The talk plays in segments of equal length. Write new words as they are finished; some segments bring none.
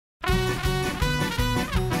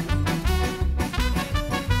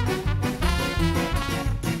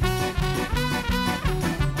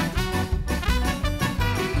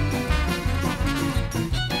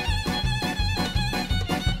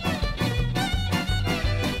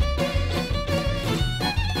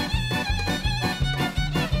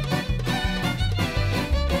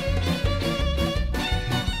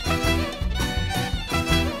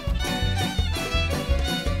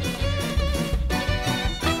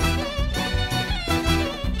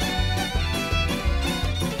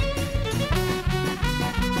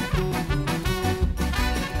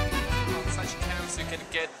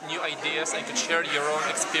experience and can share your own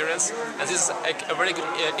experience. And this is a very good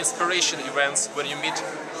inspiration event when you meet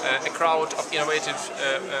a crowd of innovative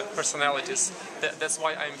personalities. That's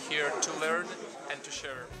why I'm here to learn and to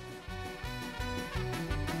share.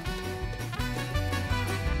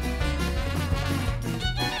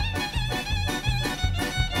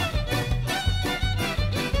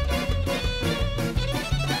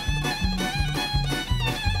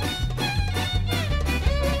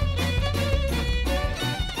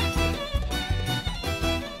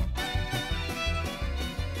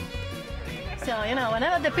 So, you know,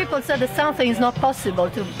 whenever the people say that something is not possible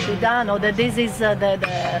to be done, or that this is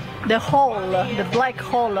the hole, the black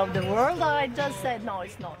hole of the world, I just said no,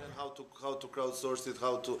 it's not. And how to crowdsource it,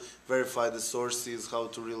 how to verify the sources, how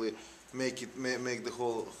to really make the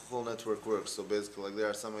whole network work. So basically, like, there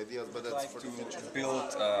are some ideas, but that's for the future.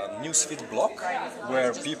 Build a newsfeed blog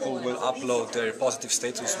where people will upload their positive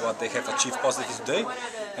status, what they have achieved positive today,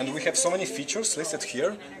 and we have so many features listed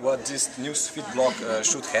here what this newsfeed blog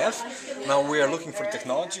should have. Now we are looking for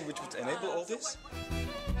technology which would enable all this.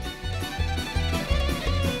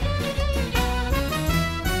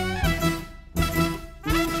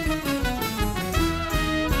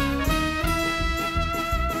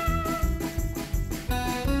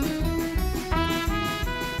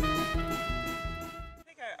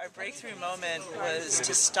 Breakthrough moment was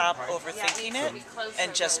to stop overthinking it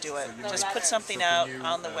and just do it. Just put something out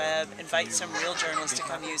on the web, invite some real journalists to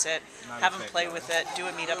come use it, have them play with it, do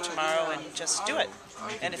a meetup tomorrow, and just do it.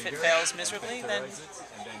 And if it fails miserably, then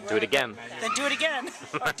do it again. Then do it again,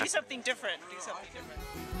 or do something different. Do something different.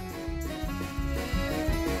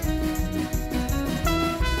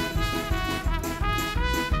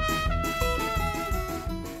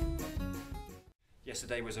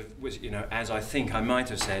 Yesterday was, you know, as I think I might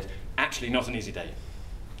have said, actually not an easy day.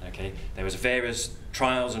 Okay, there was various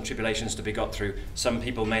trials and tribulations to be got through. Some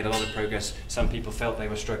people made a lot of progress. Some people felt they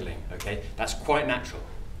were struggling. Okay, that's quite natural,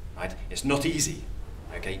 right? It's not easy.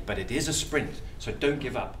 Okay, but it is a sprint, so don't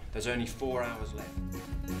give up. There's only 4 hours left.